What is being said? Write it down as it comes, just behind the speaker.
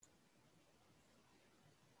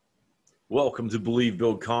Welcome to Believe,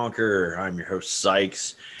 Build, Conquer. I'm your host,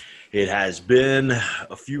 Sykes. It has been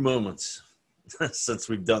a few moments since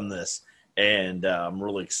we've done this, and I'm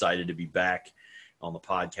really excited to be back on the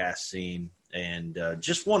podcast scene. And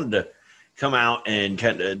just wanted to come out and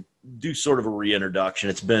kind of do sort of a reintroduction.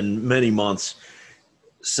 It's been many months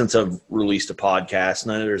since I've released a podcast,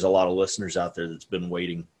 and I know there's a lot of listeners out there that's been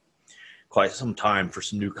waiting quite some time for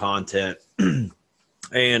some new content,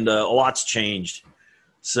 and a lot's changed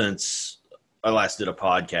since I last did a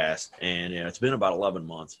podcast, and it's been about 11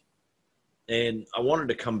 months. And I wanted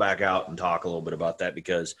to come back out and talk a little bit about that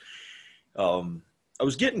because I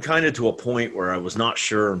was getting kind of to a point where I was not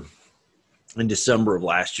sure in December of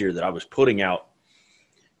last year that I was putting out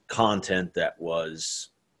content that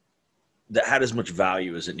had as much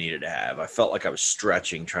value as it needed to have. I felt like I was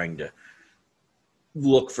stretching, trying to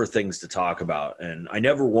look for things to talk about, and I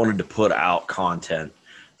never wanted to put out content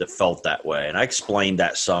that felt that way. And I explained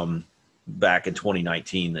that some back in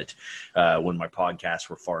 2019 that when my podcasts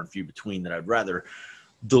were far and few between, that I'd rather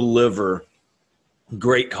deliver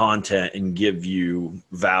great content and give you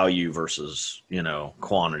value versus,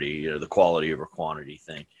 quantity, the quality over quantity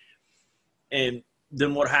thing. And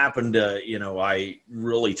then what happened, I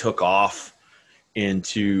really took off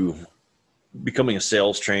into becoming a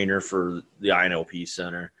sales trainer for the INLP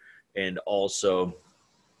Center, and also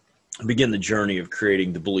begin the journey of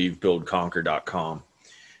creating the BelieveBuildConquer.com.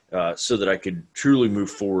 So that I could truly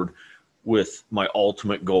move forward with my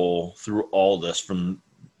ultimate goal through all this, from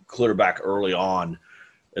clear back early on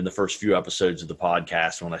in the first few episodes of the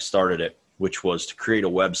podcast when I started it, which was to create a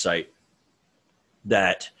website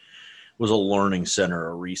that was a learning center,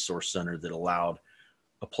 a resource center that allowed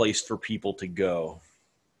a place for people to go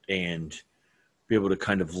and be able to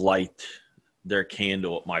kind of light their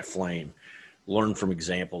candle at my flame, learn from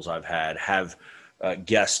examples I've had, have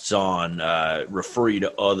guests on, refer you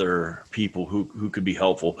to other people who could be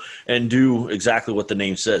helpful, and do exactly what the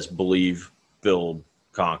name says: believe, build,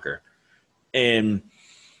 conquer. And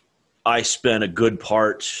I spent a good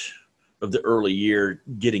part of the early year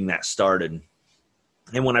getting that started.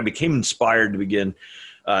 And when I became inspired to begin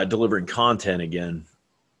delivering content again,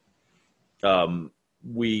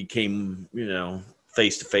 we came,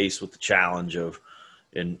 face to face with the challenge of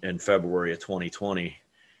in February of 2020.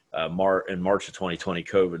 In March of 2020,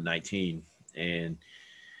 COVID-19. And,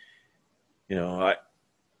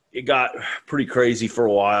 it got pretty crazy for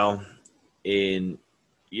a while. And,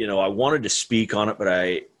 I wanted to speak on it, but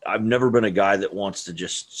I've never been a guy that wants to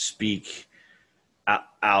just speak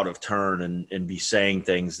out of turn and be saying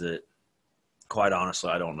things that, quite honestly,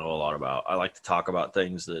 I don't know a lot about. I like to talk about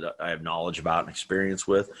things that I have knowledge about and experience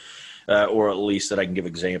with, or at least that I can give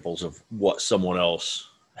examples of what someone else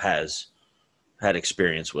has had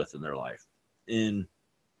experience with in their life. And,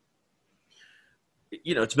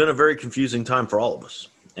 it's been a very confusing time for all of us.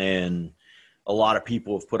 And a lot of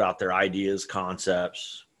people have put out their ideas,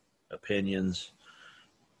 concepts, opinions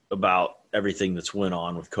about everything that's went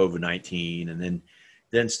on with COVID-19. And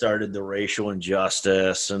then started the racial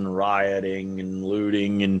injustice and rioting and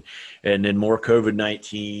looting and then more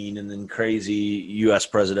COVID-19 and then crazy U.S.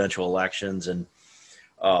 presidential elections. And,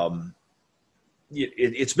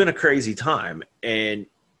 it's been a crazy time, and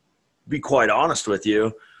be quite honest with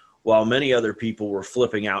you, while many other people were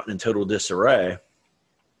flipping out in total disarray,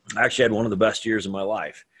 I actually had one of the best years of my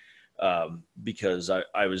life because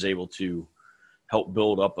I was able to help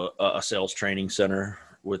build up a sales training center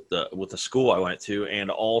with the school I went to,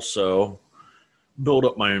 and also build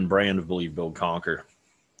up my own brand of Believe, Build, Conquer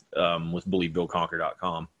with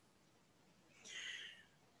BelieveBuildConquer.com.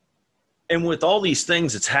 And with all these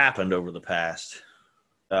things that's happened over the past,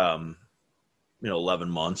 11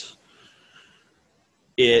 months,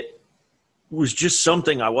 it was just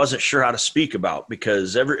something I wasn't sure how to speak about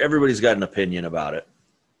because everybody's got an opinion about it.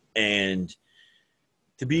 And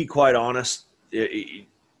to be quite honest,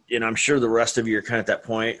 and I'm sure the rest of you are kind of at that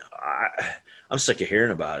point, I'm sick of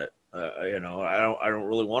hearing about it. I don't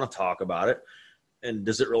really want to talk about it. And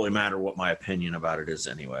does it really matter what my opinion about it is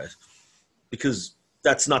anyways? Because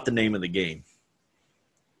that's not the name of the game.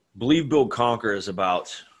 Believe, Build, Conquer is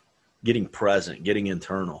about getting present, getting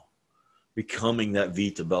internal, becoming that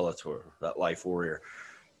Vita Bellator, that life warrior.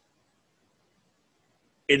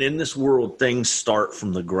 And in this world, things start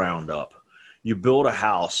from the ground up. You build a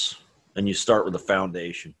house and you start with a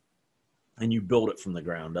foundation and you build it from the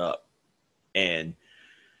ground up. And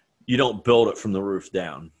you don't build it from the roof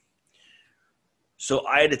down. So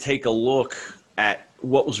I had to take a look at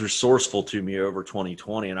what was resourceful to me over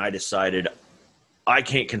 2020, and I decided I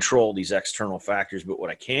can't control these external factors, but what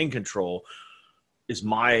I can control is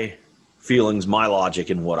my feelings, my logic,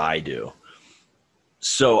 and what I do.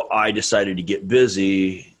 So I decided to get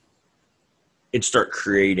busy and start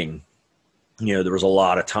creating. There was a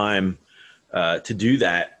lot of time to do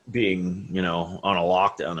that being, on a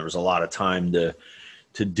lockdown. There was a lot of time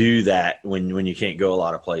to do that when you can't go a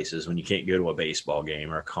lot of places, when you can't go to a baseball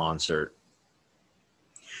game or a concert.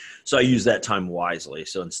 So I used that time wisely.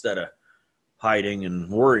 So instead of hiding and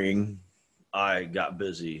worrying, I got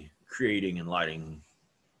busy creating and lighting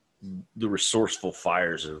the resourceful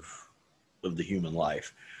fires of the human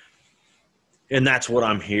life. And that's what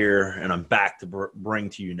I'm here and I'm back to bring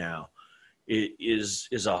to you now. It is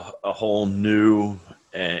a whole new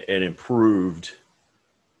and improved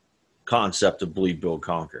concept of Believe, Build,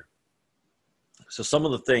 Conquer. So some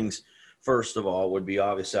of the things, first of all, would be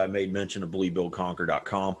obviously I made mention of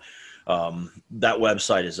believebuildconquer.com. That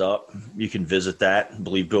website is up. You can visit that,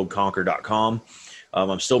 believebuildconquer.com.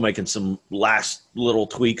 I'm still making some last little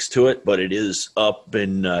tweaks to it, but it is up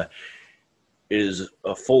and is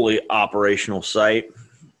a fully operational site.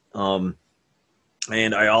 And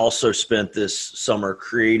I also spent this summer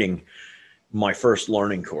creating my first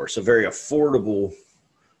learning course, a very affordable,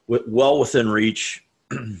 well within reach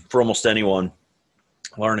for almost anyone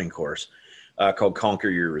learning course called Conquer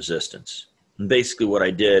Your Resistance. And basically what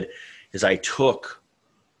I did is I took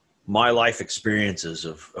my life experiences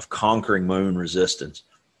of conquering my own resistance,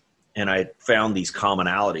 and I found these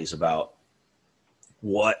commonalities about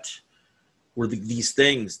what were these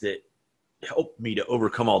things that helped me to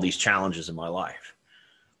overcome all these challenges in my life.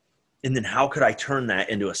 And then how could I turn that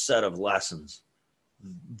into a set of lessons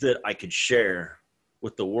that I could share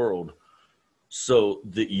with the world so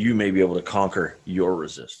that you may be able to conquer your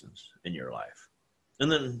resistance in your life.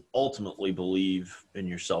 And then ultimately believe in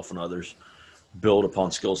yourself and others, build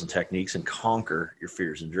upon skills and techniques, and conquer your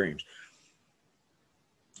fears and dreams,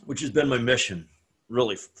 which has been my mission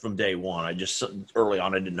really from day one. Early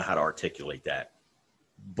on, I didn't know how to articulate that,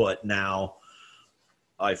 but now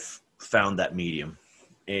I've found that medium.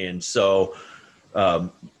 And so, I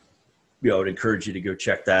would encourage you to go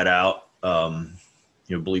check that out.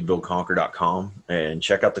 BelieveBuildConquer.com, and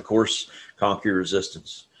check out the course, Conquer Your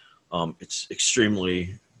Resistance. It's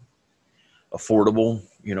extremely affordable,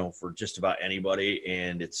 for just about anybody.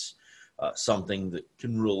 And it's something that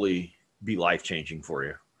can really be life-changing for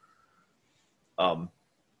you.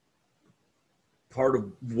 Part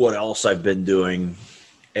of what else I've been doing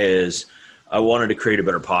is I wanted to create a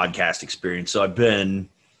better podcast experience. So I've been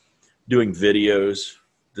doing videos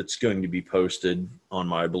that's going to be posted on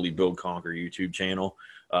my Believe, Build, Conquer YouTube channel.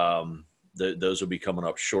 Those will be coming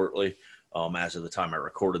up shortly as of the time I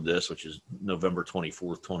recorded this, which is November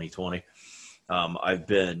 24th, 2020. I've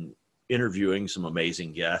been interviewing some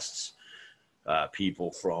amazing guests,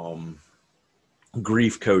 people from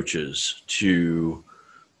grief coaches to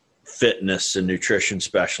fitness and nutrition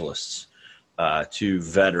specialists, to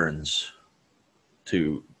veterans,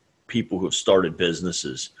 to people who have started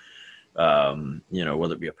businesses,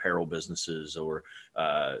 whether it be apparel businesses or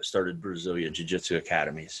started Brazilian Jiu-Jitsu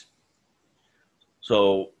academies.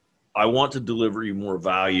 So I want to deliver you more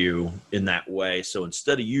value in that way. So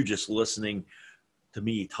instead of you just listening to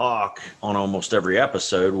me talk on almost every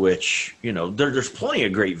episode, which, there's plenty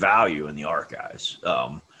of great value in the archives.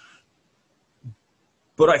 But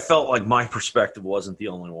I felt like my perspective wasn't the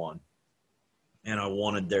only one. And I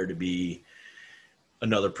wanted there to be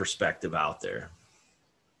another perspective out there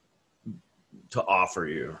to offer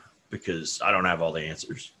you, because I don't have all the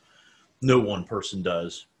answers. No one person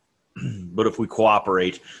does. But if we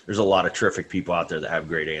cooperate, there's a lot of terrific people out there that have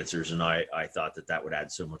great answers. And I thought that would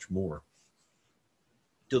add so much more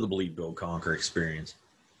to the Believe, Build, Conquer experience.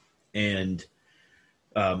 And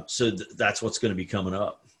so that's what's going to be coming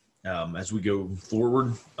up. As we go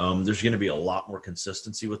forward, there's going to be a lot more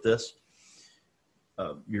consistency with this.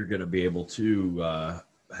 You're going to be able to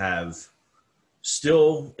have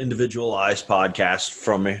still individualized podcasts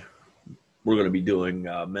from me. We're going to be doing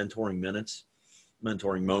mentoring moments.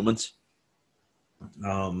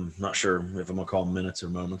 Not sure if I'm going to call them minutes or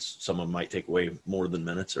moments. Some of them might take away more than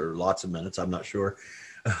minutes or lots of minutes. I'm not sure.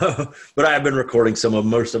 But I have been recording some of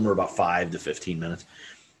them. Most of them are about 5 to 15 minutes.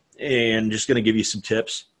 And just going to give you some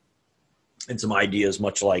tips and some ideas,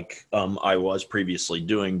 much like I was previously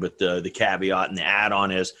doing. But the caveat and the add-on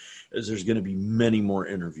is there's going to be many more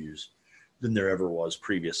interviews than there ever was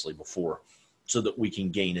previously before, so that we can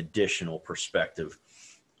gain additional perspective,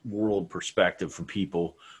 world perspective, from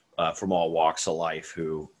people from all walks of life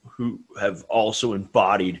who have also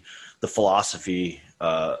embodied the philosophy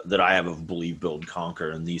that I have of Believe, Build, Conquer.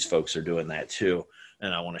 And these folks are doing that too.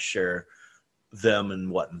 And I want to share them and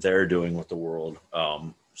what they're doing with the world,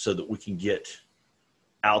 so that we can get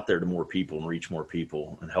out there to more people and reach more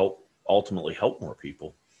people and help ultimately help more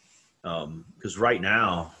people. Because right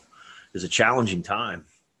now is a challenging time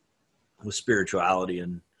with spirituality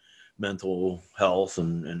and mental health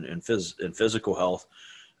and physical health.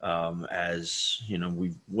 As you know,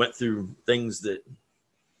 we went through things that,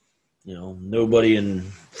 you know, nobody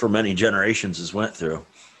for many generations has went through.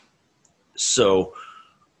 So,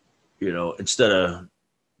 you know, instead of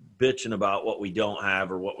bitching about what we don't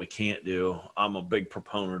have or what we can't do, I'm a big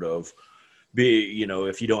proponent of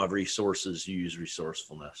if you don't have resources, you use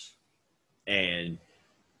resourcefulness. And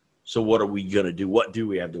so what are we going to do? What do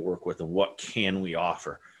we have to work with, and what can we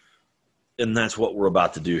offer? And that's what we're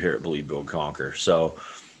about to do here at Believe, Build, Conquer. So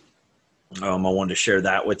I wanted to share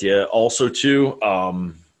that with you. Also, too,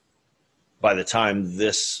 by the time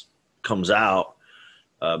this comes out,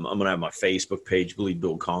 I'm going to have my Facebook page, Believe,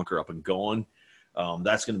 Build, Conquer, up and going.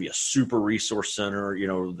 That's going to be a super resource center. You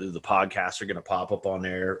know, the podcasts are going to pop up on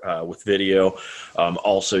there with video.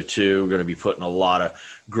 Also, too, we're going to be putting a lot of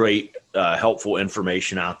great, helpful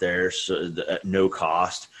information out there at no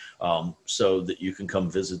cost, so that you can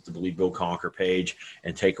come visit the Believe, Build, Conquer page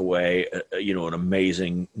and take away, an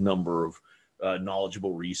amazing number of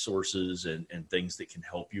knowledgeable resources and things that can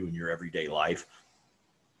help you in your everyday life.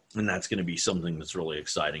 And that's going to be something that's really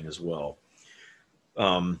exciting as well.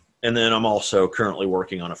 And then I'm also currently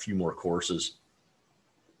working on a few more courses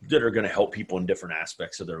that are going to help people in different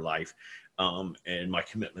aspects of their life. And my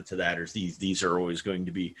commitment to that is these are always going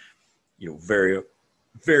to be, very,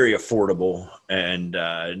 very affordable, and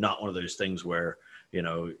not one of those things where,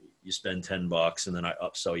 you spend $10 and then I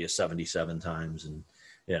upsell you 77 times and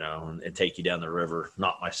take you down the river.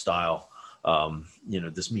 Not my style.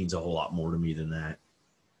 This means a whole lot more to me than that.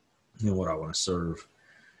 What I want to serve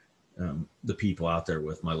the people out there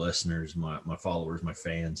with, my listeners, my followers, my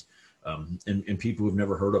fans, and people who've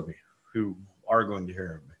never heard of me, who are going to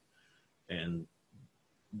hear of me, and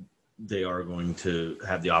they are going to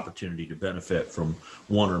have the opportunity to benefit from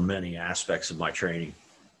one or many aspects of my training.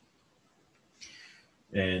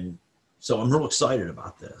 And so I'm real excited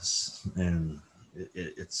about this, and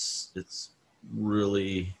it's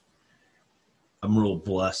really, I'm real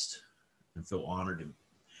blessed and feel honored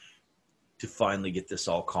to finally get this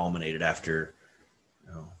all culminated after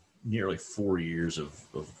nearly 4 years of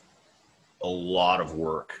a lot of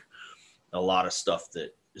work, a lot of stuff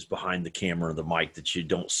that is behind the camera or the mic that you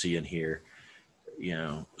don't see and hear,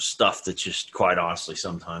 stuff that just quite honestly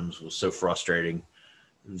sometimes was so frustrating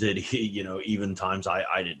that, even times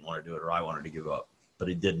I didn't want to do it or I wanted to give up, but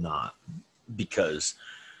it did not, because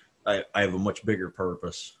I have a much bigger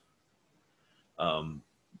purpose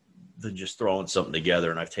than just throwing something together.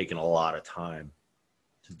 And I've taken a lot of time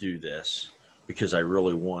to do this because I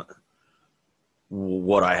really want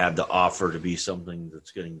what I have to offer to be something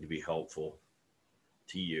that's going to be helpful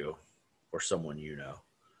to you or someone you know.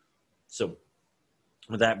 So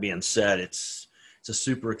with that being said, it's a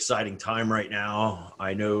super exciting time right now.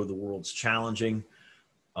 I know the world's challenging.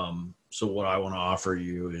 So what I want to offer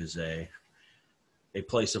you is a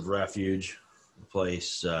place of refuge, a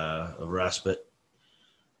place of respite,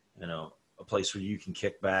 a place where you can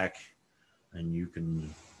kick back and you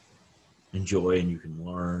can enjoy and you can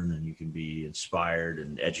learn and you can be inspired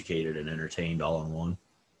and educated and entertained all in one.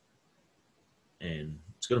 And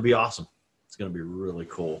it's going to be awesome. It's going to be really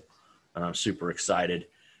cool. And I'm super excited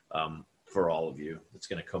for all of you that's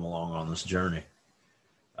going to come along on this journey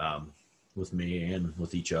with me and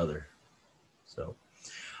with each other. So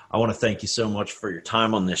I want to thank you so much for your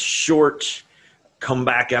time on this short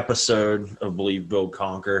comeback episode of Believe, Build,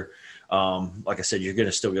 Conquer. Like I said, you're going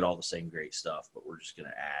to still get all the same great stuff, but we're just going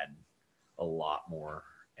to add a lot more.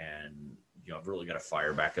 And, I've really got a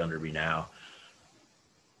fire back under me now,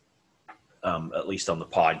 at least on the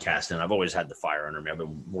podcast. And I've always had the fire under me. I've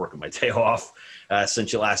been working my tail off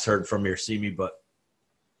since you last heard from me or see me, but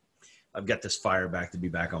I've got this fire back to be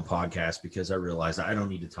back on podcast because I realized I don't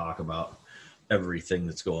need to talk about everything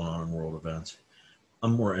that's going on in world events.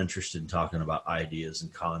 I'm more interested in talking about ideas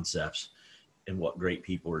and concepts and what great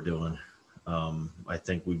people are doing. I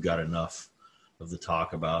think we've got enough of the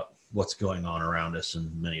talk about what's going on around us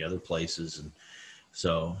and many other places. And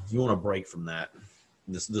so if you want to break from that,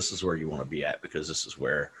 this is where you want to be at, because this is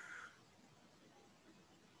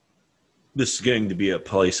going to be a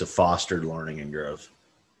place of fostered learning and growth.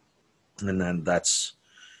 And then that's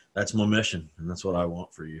my mission. And that's what I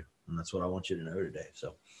want for you. And that's what I want you to know today.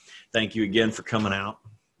 So thank you again for coming out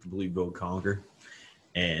to Believe, Build, Conquer.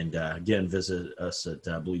 And again, visit us at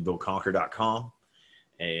believebuildconquer.com.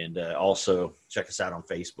 And also check us out on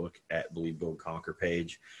Facebook at Believe, Build, Conquer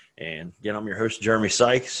page. And again, I'm your host, Jeremy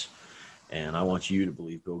Sykes. And I want you to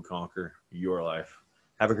believe, build, conquer your life.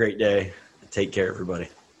 Have a great day. Take care, everybody.